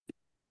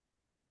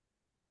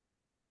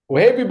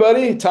Well, hey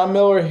everybody, Tom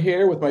Miller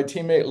here with my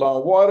teammate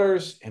Lon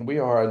Waters, and we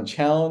are on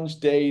challenge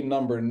day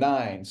number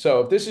 9. So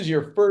if this is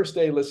your first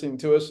day listening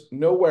to us,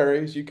 no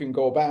worries. You can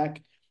go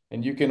back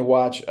and you can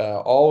watch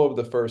all of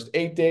the first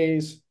 8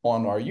 days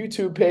on our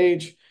YouTube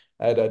page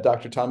at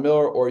Dr. Tom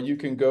Miller, or you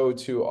can go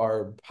to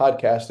our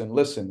podcast and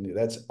listen.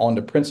 That's on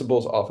the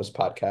Principal's Office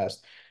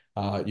podcast.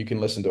 You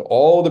can listen to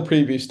all the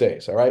previous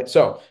days. All right.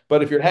 So,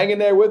 but if you're hanging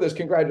there with us,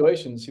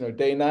 congratulations.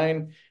 Day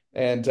 9,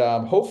 and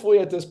hopefully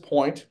at this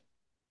point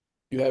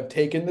you have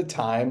taken the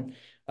time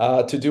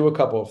to do a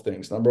couple of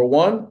things. Number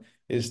one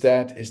is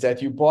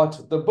that you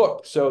bought the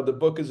book. So the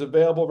book is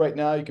available right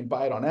now. You can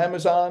buy it on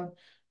Amazon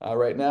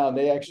right now, and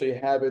they actually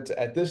have it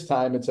at this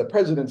time. It's a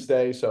President's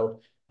Day, so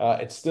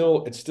it's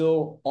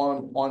still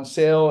on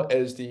sale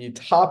as the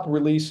top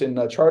release in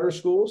charter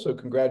school. So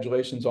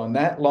congratulations on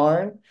that,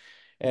 Lauren.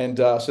 And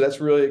so that's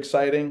really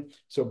exciting.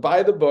 So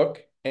buy the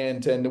book,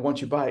 and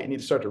once you buy it, you need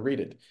to start to read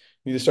it.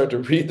 You need to start to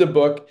read the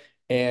book,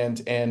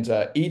 and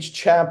each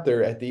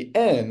chapter at the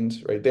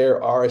end, right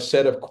there, are a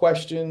set of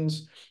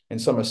questions and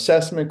some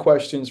assessment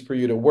questions for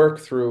you to work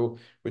through,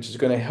 which is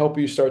going to help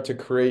you start to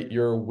create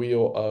your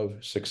wheel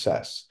of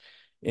success.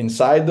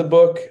 Inside the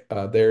book,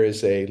 there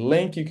is a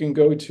link you can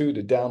go to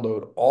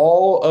download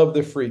all of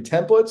the free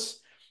templates.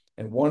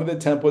 And one of the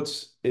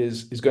templates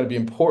is going to be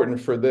important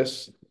for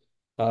this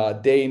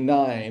day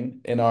 9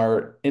 in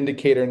our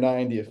indicator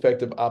 9, the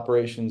effective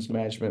operations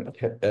management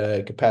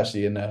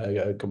capacity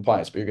and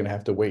compliance. But you're going to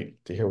have to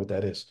wait to hear what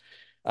that is.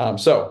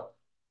 So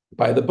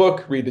buy the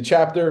book, read the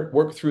chapter,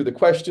 work through the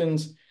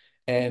questions,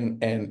 and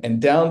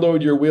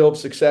download your wheel of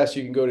success.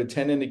 You can go to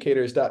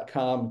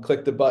 10indicators.com,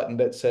 click the button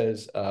that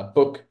says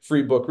book,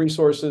 free book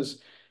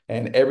resources,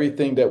 and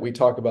everything that we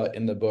talk about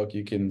in the book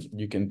you can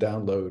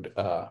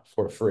download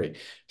for free.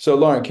 So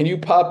Lauren, can you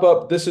pop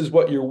up? This is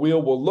what your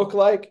wheel will look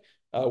like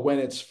when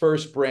it's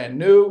first brand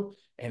new,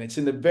 and it's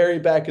in the very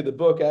back of the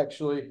book,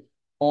 actually,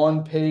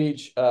 on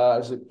page,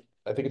 I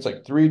think it's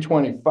like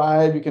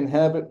 325. You can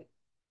have it.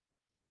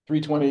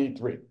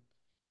 323.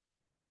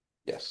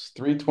 Yes,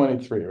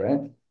 323,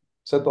 right?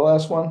 Is that the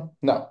last one?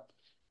 No,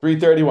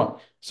 331.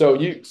 So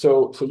you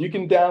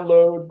can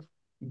download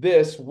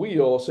this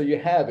wheel so you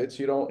have it, so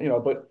you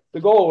don't, but the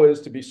goal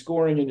is to be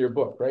scoring in your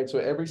book, right? So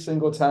every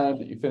single time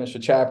that you finish a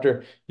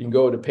chapter, you can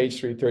go to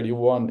page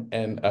 331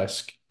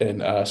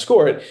 and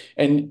score it.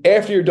 And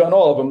after you're done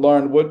all of them,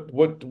 Lauren,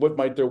 what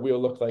might their wheel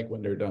look like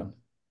when they're done?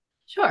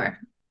 Sure.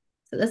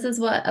 So this is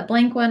what a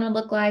blank one would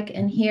look like.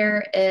 And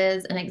here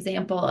is an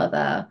example of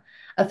a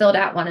filled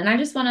out one. And I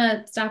just want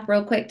to stop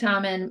real quick,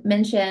 Tom, and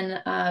mention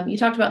you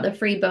talked about the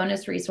free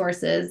bonus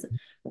resources.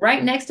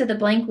 Right next to the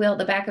blank wheel at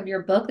the back of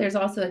your book, there's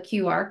also a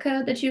QR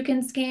code that you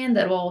can scan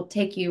that will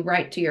take you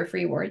right to your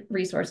free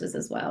resources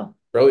as well.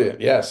 Brilliant.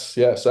 Yes,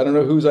 yes. I don't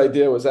know whose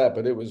idea was that,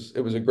 but it was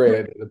a great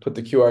idea to put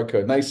the QR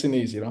code nice and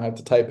easy. You don't have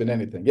to type in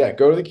anything. Yeah,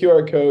 go to the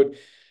QR code,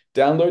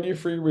 download your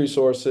free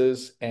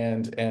resources,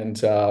 and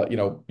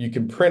you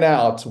can print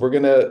out.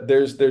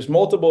 There's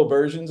multiple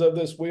versions of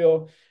this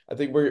wheel. I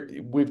think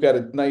we've got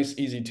a nice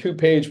easy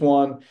 2-page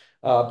one.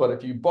 But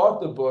if you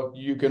bought the book,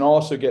 you can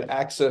also get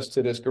access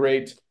to this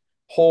great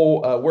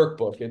whole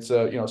workbook. It's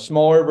a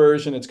smaller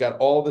version. It's got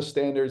all the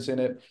standards in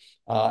it,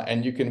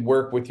 and you can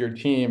work with your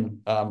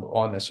team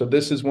on this. So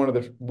this is one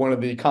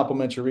of the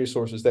complimentary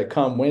resources that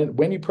come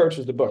when you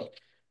purchase the book.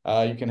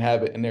 You can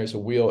have it, and there's a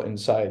wheel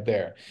inside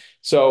there.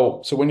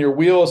 So when your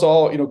wheel is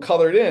all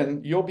colored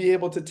in, you'll be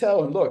able to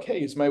tell and look,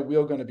 hey, is my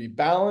wheel going to be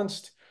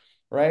balanced,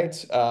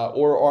 right?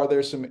 Or are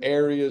there some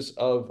areas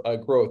of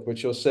growth,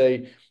 which you'll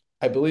say,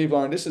 I believe,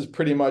 Lauren, this is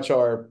pretty much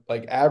our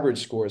like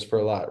average scores for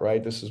a lot,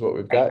 right? This is what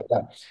we've got.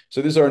 Yeah. So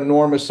this is our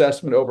norm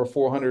assessment. Over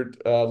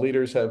 400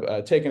 leaders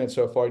have taken it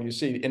so far. You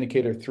see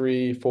indicator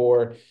 3,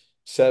 4,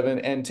 7,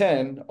 and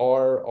 10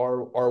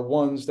 are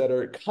ones that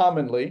are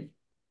commonly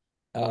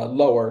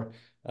lower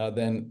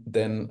than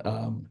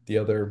the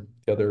other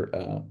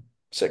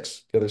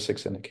six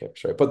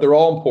indicators, right? But they're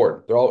all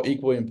important. They're all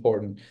equally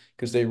important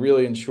because they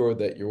really ensure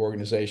that your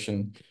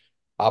organization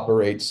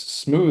operates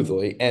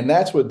smoothly, and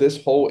that's what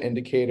this whole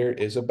indicator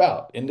is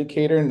about.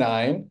 Indicator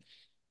 9.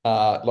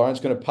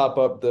 Lauren's going to pop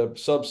up the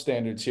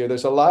substandards here.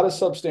 There's a lot of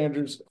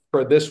substandards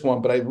for this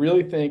one, but I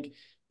really think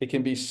it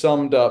can be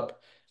summed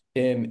up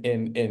in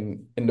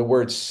the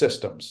word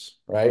systems,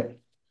 right?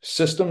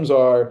 Systems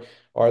are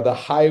the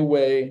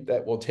highway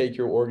that will take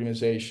your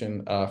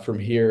organization from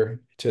here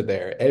to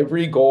there.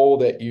 Every goal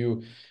that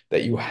you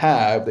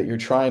have that you're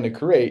trying to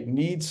create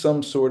needs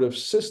some sort of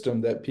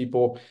system that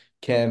people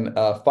can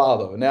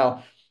follow.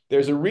 Now,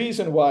 there's a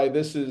reason why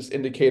this is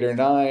indicator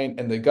 9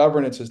 and the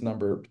governance is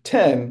number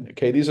 10.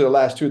 Okay, these are the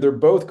last two. They're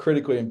both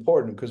critically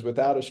important because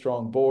without a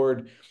strong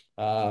board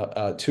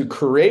to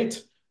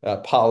create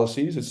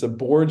policies, it's the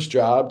board's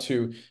job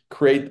to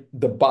create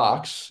the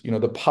box,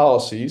 the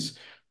policies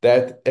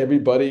that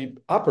everybody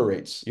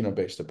operates,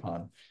 based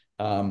upon.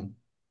 Um,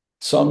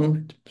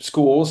 some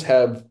schools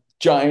have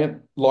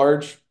giant,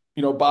 large,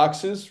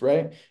 boxes,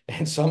 right?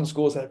 And some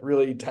schools have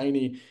really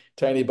tiny,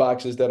 tiny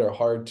boxes that are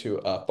hard to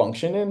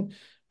function in.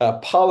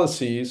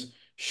 Policies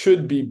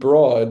should be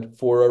broad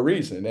for a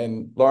reason.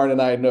 And Lauren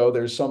and I know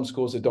there's some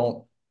schools that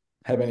don't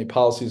have any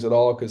policies at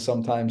all because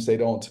sometimes they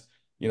don't,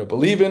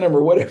 believe in them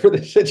or whatever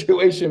the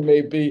situation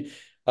may be.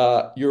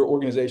 Your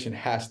organization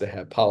has to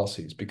have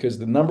policies because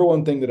the number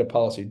one thing that a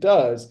policy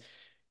does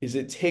is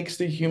it takes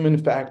the human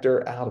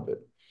factor out of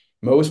it.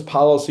 Most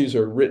policies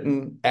are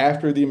written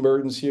after the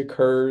emergency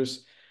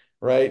occurs,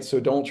 right? So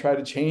don't try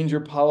to change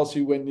your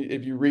policy when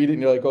if you read it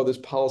and you're like, oh, this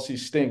policy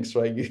stinks,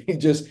 right?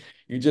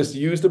 You just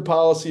use the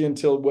policy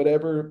until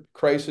whatever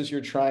crisis you're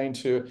trying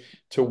to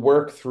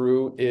work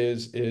through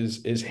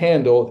is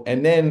handled,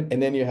 and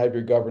then you have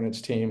your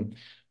governance team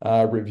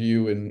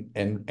review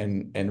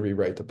and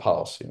rewrite the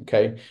policy.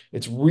 Okay,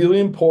 it's really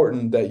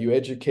important that you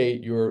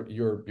educate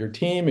your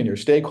team and your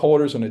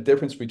stakeholders on the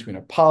difference between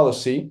a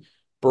policy,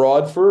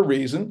 broad for a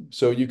reason,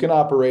 so you can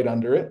operate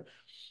under it,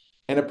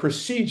 and a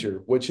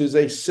procedure, which is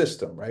a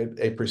system, right?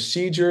 A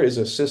procedure is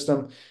a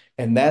system,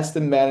 and that's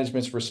the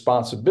management's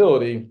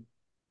responsibility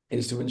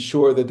is to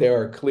ensure that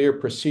there are clear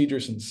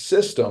procedures and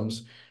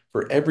systems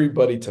for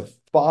everybody to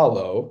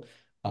follow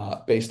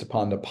based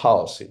upon the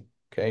policy.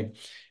 Okay.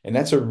 And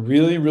that's a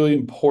really, really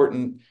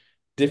important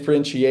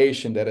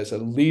differentiation that as a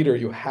leader,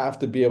 you have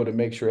to be able to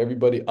make sure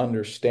everybody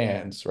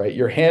understands, right?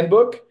 Your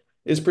handbook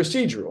is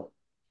procedural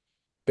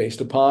based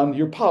upon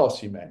your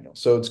policy manual.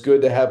 So it's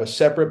good to have a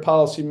separate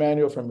policy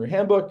manual from your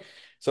handbook.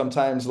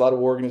 Sometimes a lot of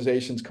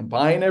organizations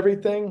combine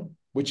everything,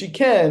 which you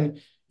can.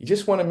 You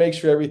just want to make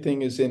sure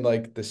everything is in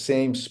like the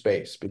same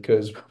space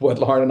because what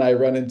Lauren and I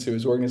run into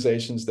is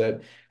organizations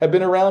that have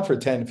been around for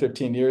 10,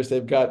 15 years.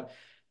 They've got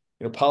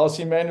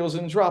policy manuals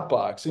in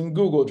Dropbox, in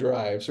Google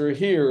Drives, or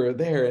here or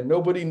there, and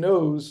nobody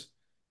knows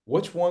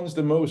which one's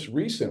the most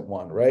recent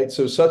one, right?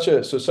 So such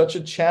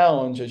a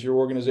challenge as your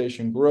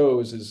organization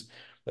grows is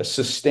a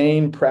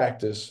sustained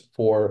practice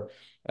for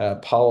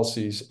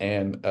policies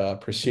and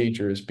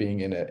procedures being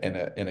in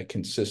a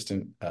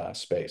consistent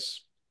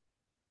space.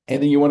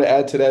 Anything you want to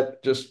add to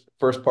that? Just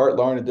first part,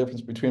 Lauren, the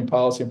difference between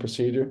policy and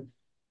procedure?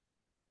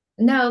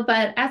 No,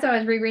 but as I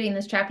was rereading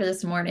this chapter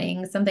this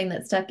morning, something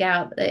that stuck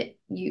out that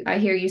I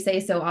hear you say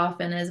so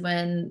often is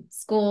when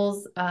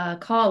schools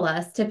call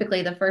us,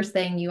 typically the first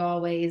thing you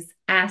always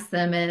ask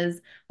them is,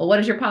 well, what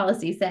does your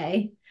policy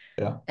say?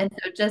 Yeah. And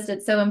so just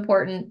it's so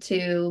important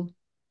to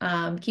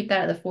keep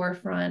that at the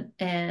forefront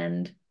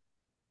and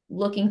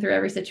looking through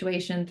every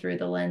situation through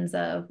the lens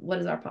of what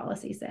does our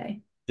policy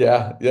say?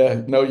 Yeah,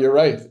 yeah, no, you're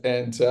right.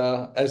 And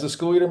as a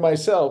school leader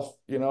myself,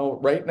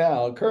 right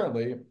now,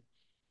 currently,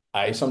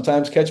 I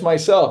sometimes catch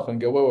myself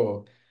and go, whoa, whoa,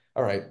 whoa.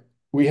 All right,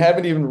 we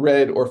haven't even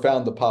read or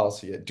found the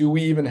policy yet. Do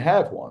we even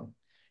have one?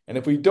 And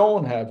if we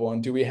don't have one,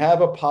 do we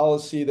have a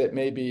policy that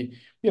maybe,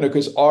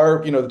 because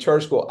the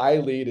charter school I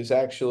lead is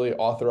actually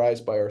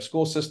authorized by our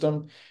school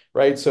system,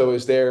 right? So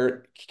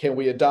can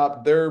we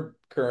adopt their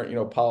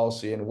current,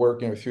 policy and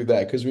working through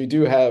that? Because we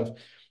do have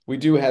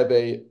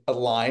a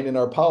line in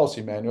our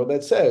policy manual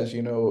that says,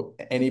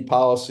 any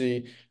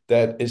policy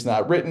that is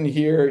not written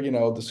here,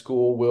 the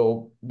school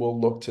will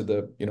look to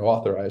the,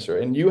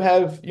 authorizer. And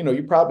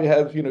you probably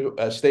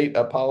have, state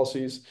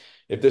policies.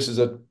 If this is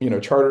a,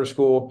 charter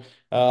school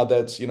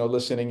that's,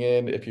 listening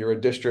in, if you're a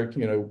district,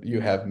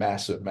 you have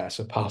massive,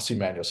 massive policy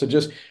manuals. So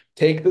just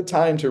take the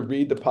time to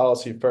read the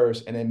policy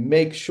first and then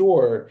make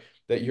sure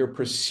that your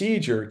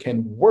procedure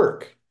can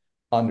work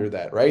under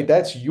that, right?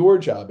 That's your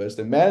job as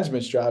the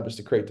management's job is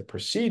to create the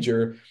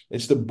procedure.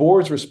 It's the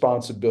board's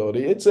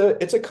responsibility. It's a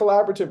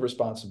collaborative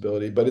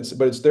responsibility, but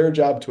it's their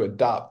job to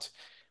adopt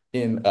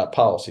in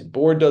policy.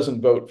 Board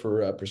doesn't vote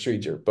for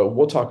procedure, but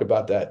we'll talk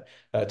about that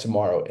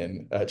tomorrow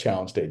in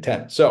Challenge Day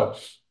 10. So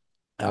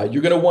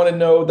you're going to want to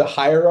know the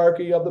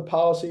hierarchy of the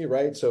policy,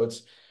 right? So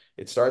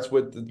it starts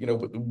with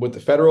with the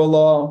federal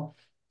law,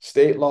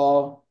 state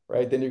law,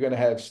 right? Then you're going to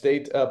have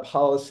state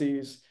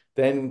policies.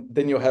 Then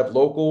you'll have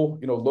local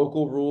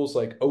rules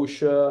like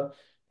OSHA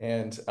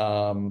and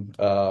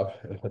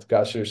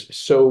gosh,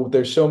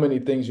 there's so many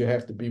things you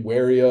have to be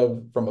wary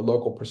of from a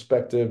local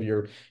perspective.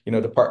 Your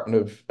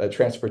Department of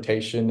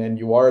Transportation, and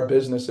you are a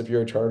business if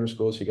you're a charter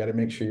school, so you got to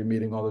make sure you're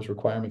meeting all those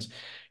requirements.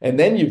 And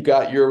then you've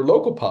got your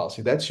local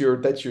policy. That's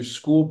your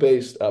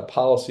school-based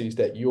policies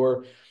that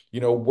you're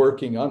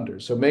working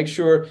under. So make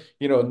sure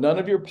none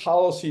of your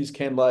policies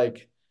can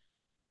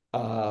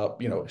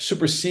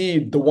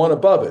supersede the one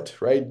above it,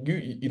 right?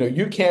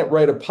 You can't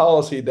write a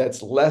policy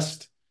that's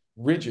less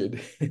rigid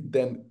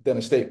than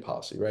a state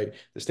policy, right?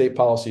 The state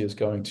policy is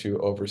going to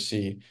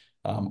oversee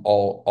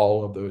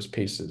all of those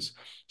pieces.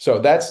 So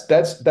that's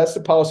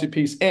the policy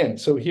piece.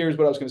 And so here's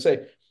what I was going to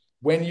say: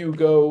 when you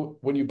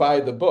buy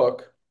the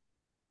book,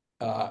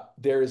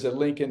 there is a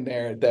link in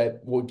there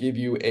that will give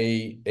you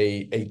a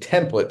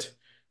template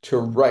to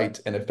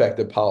write an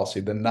effective policy.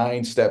 The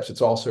 9 steps,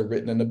 it's also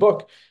written in the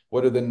book.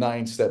 What are the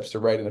 9 steps to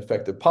write an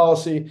effective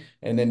policy?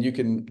 And then you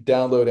can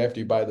download after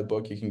you buy the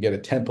book, you can get a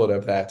template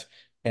of that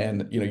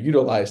and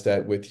utilize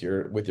that with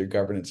your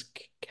governance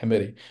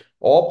committee.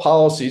 All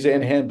policies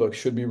and handbooks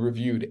should be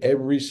reviewed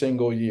every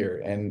single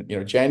year. And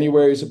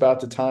January is about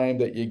the time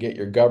that you get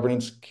your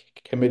governance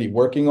committee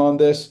working on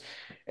this.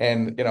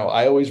 And,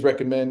 I always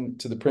recommend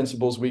to the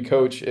principals we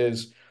coach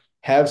is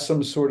have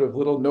some sort of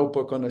little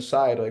notebook on the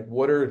side. Like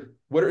what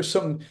are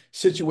some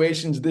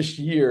situations this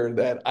year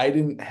that I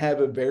didn't have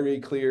a very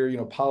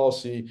clear,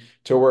 policy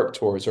to work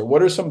towards? Or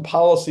what are some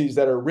policies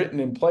that are written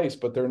in place,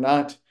 but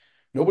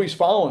nobody's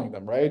following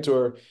them, right?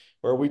 Or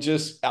we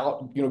just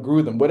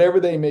grew them, whatever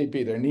they may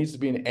be. There needs to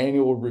be an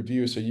annual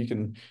review so you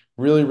can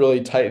really,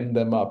 really tighten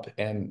them up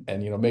and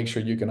make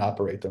sure you can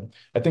operate them.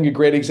 I think a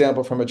great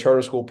example from a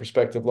charter school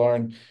perspective,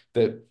 Lauren,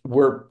 that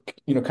we're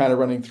kind of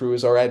running through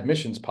is our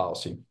admissions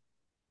policy.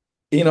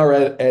 In our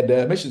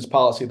admissions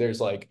policy,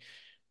 there's like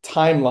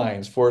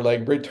timelines for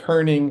like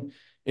returning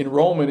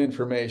enrollment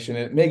information.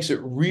 It makes it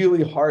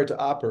really hard to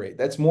operate.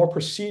 That's more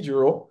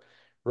procedural,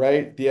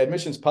 right? The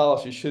admissions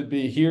policy should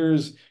be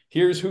here's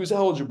who's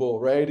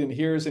eligible, right? And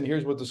here's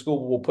what the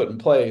school will put in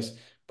place.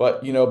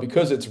 But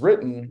because it's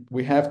written,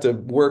 we have to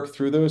work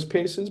through those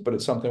pieces, but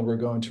it's something we're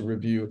going to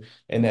review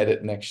and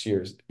edit next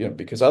year's,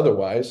 because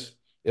otherwise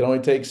it only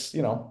takes,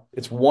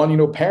 it's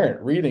one,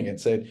 parent reading it and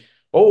say,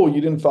 oh,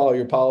 you didn't follow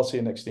your policy,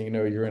 and next thing you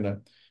know, you're in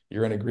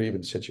a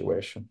grievance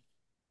situation.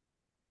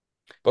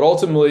 But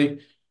ultimately,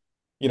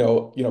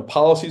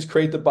 policies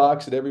create the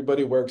box that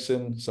everybody works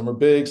in. Some are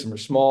big, some are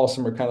small,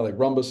 some are kind of like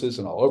rumbuses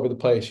and all over the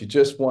place. You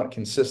just want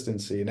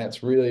consistency, and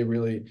that's really,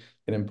 really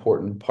an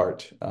important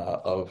part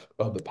of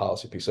the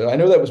policy piece. So I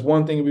know that was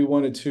one thing we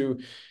wanted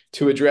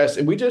to address,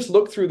 and we just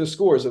looked through the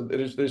scores.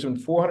 There's been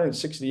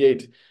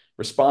 468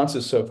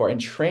 responses so far,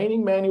 and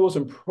training manuals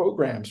and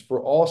programs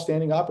for all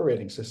standing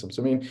operating systems.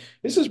 I mean,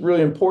 this is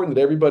really important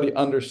that everybody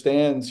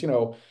understands,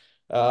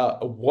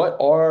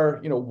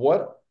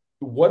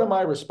 what am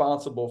I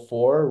responsible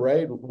for,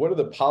 right? What are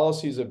the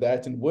policies of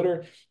that? And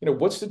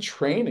what's the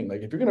training?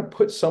 Like if you're going to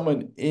put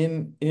someone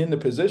in the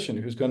position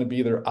who's going to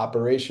be their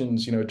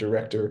operations,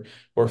 director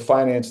or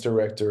finance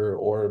director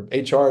or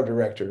HR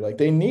director, like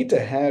they need to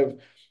have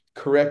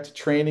correct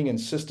training and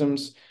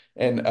systems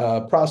and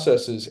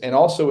processes. And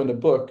also in the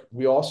book,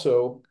 we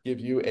also give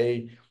you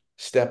a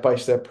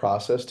step-by-step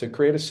process to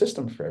create a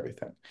system for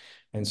everything.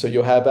 And so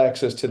you'll have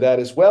access to that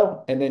as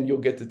well. And then you'll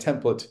get the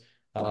template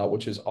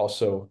which is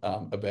also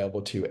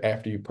available to you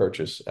after you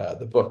purchase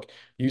the book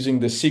using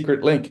the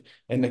secret link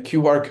and the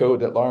QR code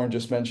that Lauren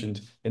just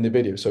mentioned in the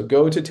video. So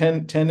go to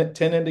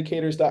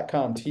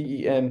 10indicators.com,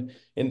 TEN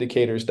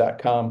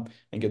indicators.com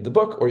and get the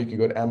book, or you can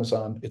go to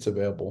Amazon. It's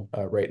available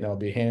right now. It'll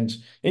be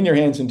in your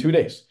hands in 2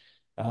 days.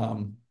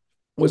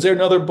 Was there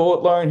another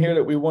bullet, Lauren, here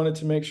that we wanted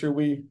to make sure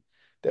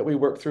that we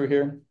work through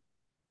here?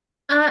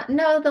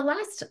 No, the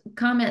last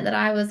comment that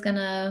I was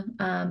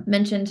gonna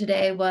mention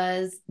today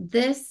was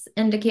this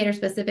indicator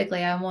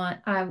specifically.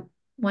 I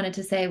wanted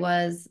to say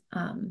was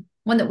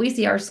one that we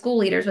see our school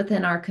leaders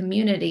within our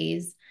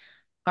communities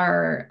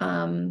are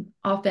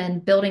often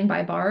building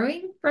by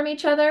borrowing from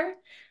each other,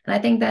 and I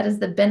think that is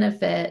the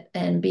benefit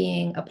in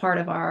being a part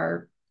of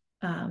our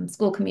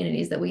school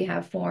communities that we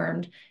have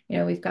formed.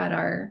 We've got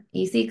our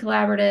EC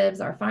collaboratives,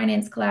 our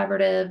finance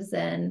collaboratives,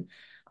 and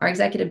our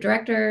executive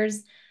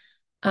directors,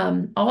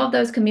 all of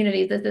those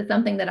communities. This is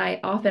something that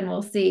I often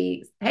will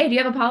see. Hey, do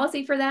you have a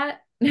policy for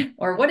that?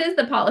 Or what is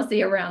the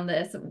policy around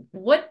this?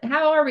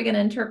 How are we going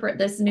to interpret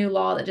this new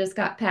law that just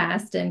got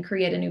passed and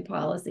create a new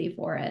policy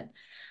for it?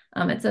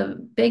 It's a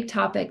big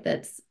topic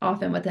that's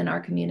often within our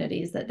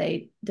communities that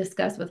they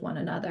discuss with one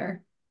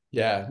another.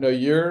 Yeah, no,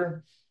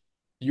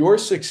 your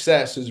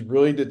success is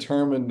really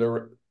determined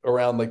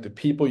around like the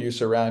people you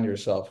surround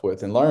yourself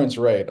with. And Lauren's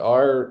right.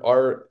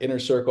 Our inner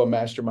circle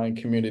mastermind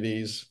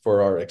communities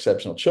for our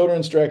exceptional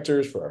children's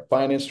directors, for our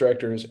finance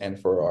directors, and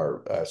for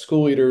our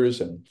school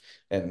leaders and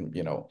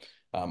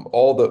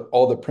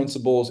all the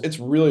principals. It's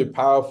really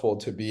powerful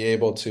to be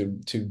able to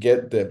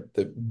get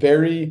the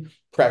very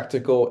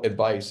practical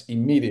advice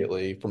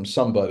immediately from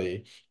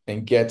somebody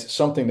and get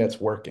something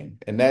that's working.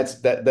 And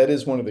that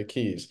is one of the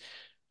keys.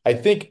 I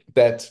think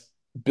that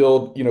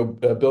build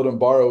and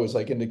borrow is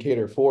like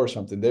indicator four or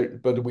something there,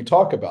 but we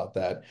talk about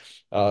that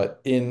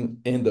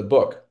in the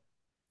book.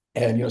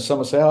 And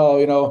someone say,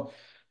 oh,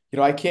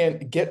 I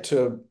can't get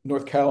to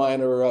North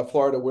Carolina or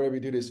Florida, wherever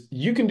you do this.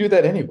 You can do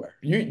that anywhere.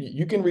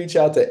 You can reach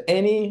out to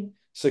any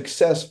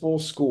successful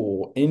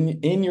school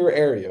in your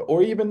area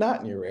or even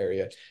not in your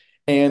area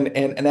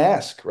and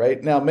ask,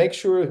 right? Now make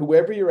sure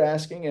whoever you're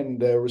asking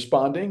and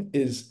responding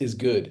is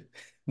good,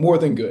 more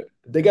than good.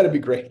 They got to be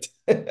great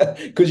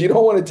because you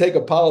don't want to take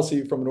a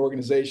policy from an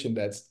organization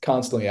that's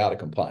constantly out of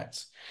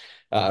compliance.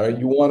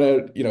 You want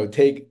to,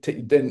 take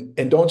then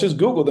and don't just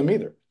Google them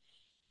either,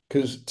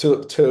 because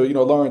to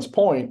Lauren's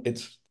point,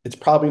 it's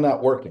probably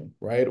not working,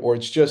 right? Or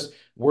it's just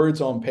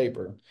words on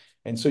paper,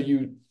 and so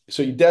you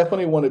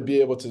definitely want to be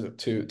able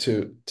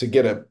to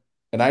get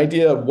an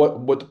idea of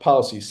what the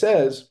policy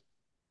says,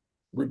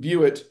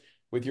 review it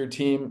with your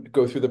team,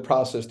 go through the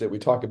process that we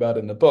talk about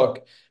in the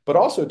book, but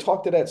also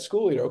talk to that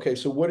school leader. Okay,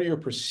 so what are your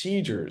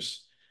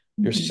procedures,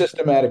 your Mhm.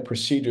 systematic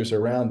procedures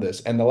around this?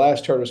 And the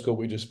last charter school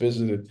we just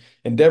visited,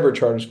 Endeavor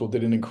Charter School,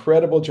 did an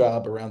incredible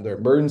job around their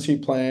emergency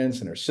plans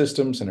and their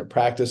systems and their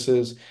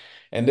practices.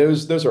 And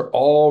those are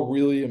all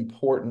really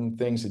important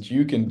things that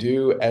you can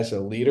do as a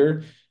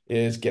leader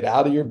is get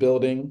out of your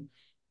building,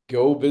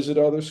 go visit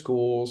other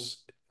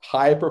schools,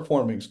 high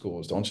performing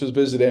schools. Don't just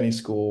visit any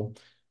school,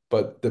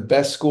 but the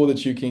best school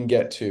that you can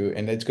get to,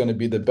 and it's going to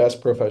be the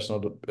best professional,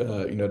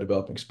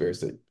 developing experience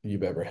that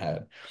you've ever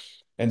had.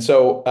 And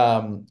so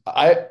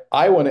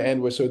I want to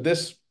end with so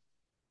this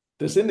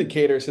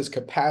indicator says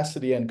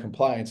capacity and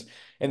compliance,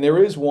 and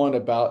there is one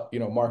about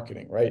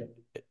marketing, right?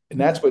 And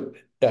that's what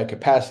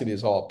capacity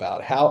is all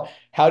about.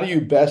 How do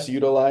you best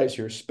utilize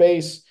your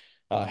space?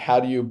 How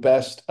do you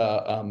best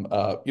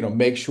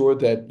make sure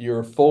that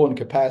you're full in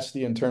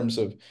capacity in terms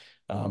of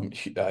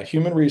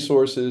human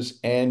resources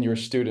and your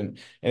student?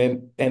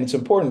 And it's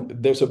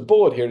important. There's a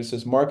bullet here that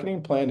says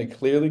marketing plan to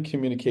clearly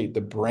communicate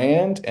the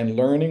brand and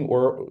learning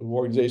or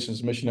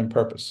organization's mission and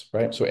purpose,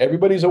 right? So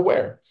everybody's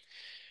aware.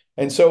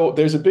 And so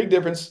there's a big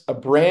difference. A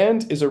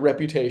brand is a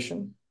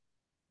reputation.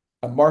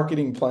 A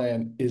marketing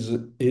plan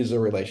is a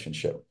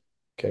relationship.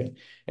 Okay.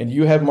 And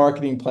you have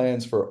marketing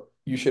plans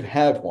you should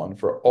have one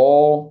for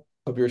all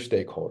of your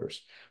stakeholders.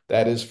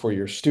 That is for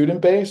your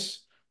student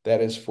base,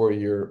 that is for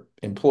your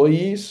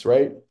employees,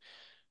 right?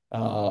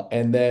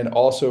 And then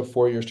also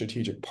for your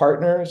strategic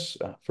partners,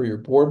 for your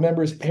board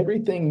members.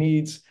 Everything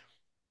needs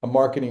a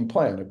marketing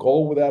plan. A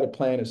goal without a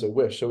plan is a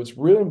wish. So it's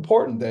really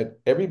important that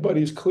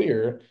everybody's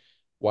clear.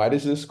 Why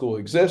does this school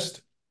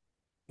exist?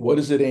 What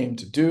does it aim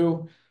to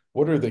do?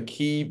 What are the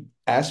key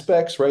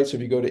aspects, right? So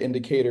if you go to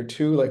indicator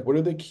two, like what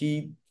are the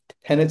key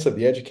tenets of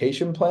the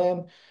education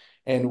plan,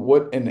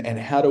 and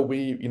how do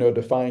we,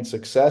 define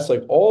success?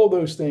 Like all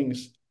those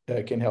things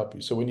can help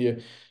you. So when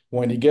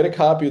you get a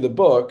copy of the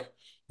book,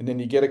 and then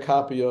you get a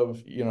copy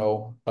of,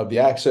 of the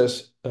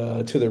access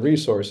to the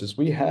resources,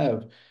 we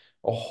have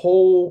a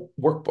whole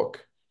workbook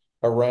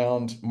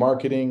around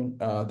marketing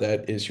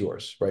that is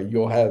yours, right?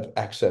 You'll have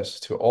access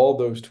to all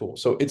those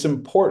tools. So it's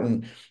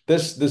important.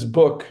 This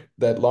book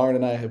that Lauren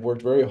and I have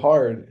worked very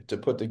hard to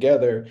put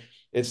together,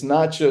 it's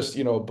not just,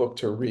 a book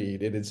to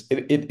read.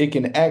 It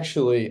can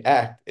actually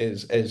act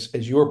as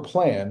your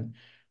plan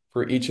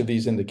for each of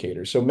these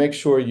indicators. So make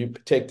sure you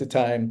take the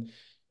time,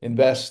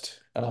 invest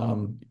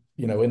in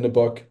the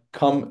book.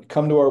 Come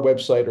to our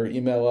website or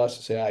email us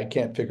and say, I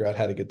can't figure out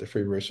how to get the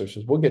free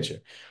resources. We'll get you,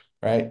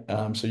 right?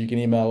 So you can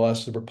email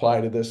us to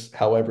reply to this,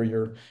 however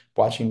you're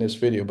watching this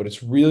video. But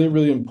it's really,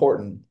 really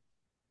important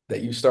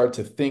that you start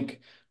to think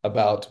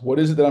about what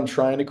is it that I'm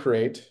trying to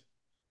create,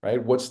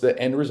 right? What's the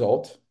end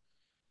result?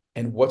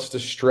 And what's the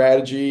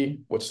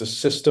strategy? What's the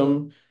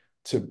system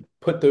to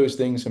put those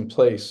things in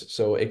place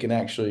so it can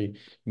actually,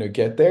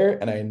 get there?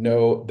 And I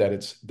know that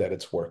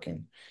it's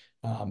working.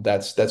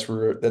 That's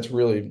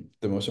really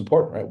the most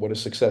important, right? What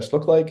does success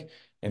look like?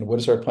 And what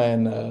is our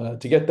plan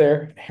to get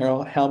there?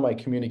 How am I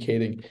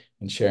communicating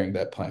and sharing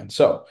that plan?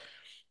 So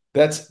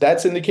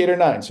that's indicator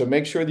nine. So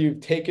make sure that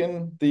you've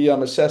taken the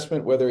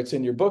assessment, whether it's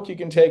in your book, you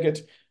can take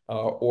it,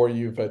 or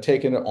you've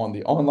taken it on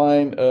the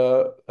online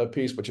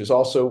piece, which is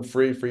also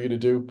free for you to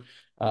do.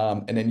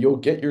 And then you'll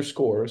get your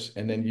scores,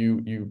 and then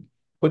you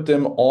put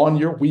them on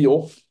your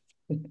wheel,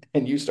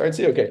 and you start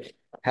seeing, okay,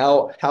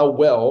 how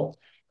well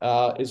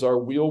is our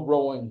wheel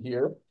rolling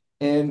here?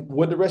 And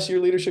would the rest of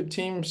your leadership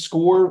team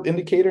score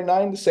indicator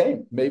nine the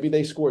same? Maybe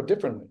they score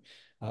differently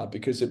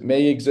because it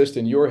may exist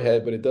in your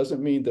head, but it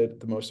doesn't mean that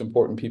the most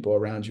important people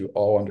around you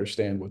all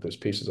understand what those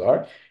pieces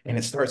are. And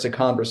it starts a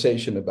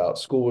conversation about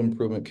school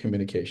improvement,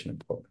 communication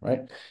important,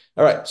 right?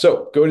 All right.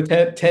 So go to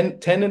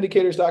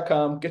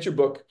 10indicators.com, get your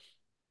book,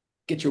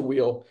 get your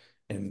wheel,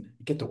 and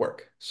get to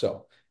work.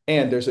 So,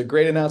 and there's a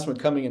great announcement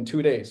coming in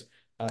 2 days.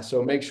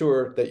 So make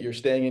sure that you're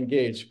staying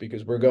engaged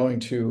because we're going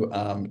to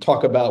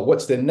talk about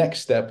what's the next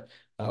step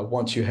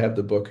once you have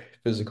the book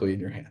physically in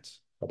your hands.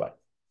 Bye-bye.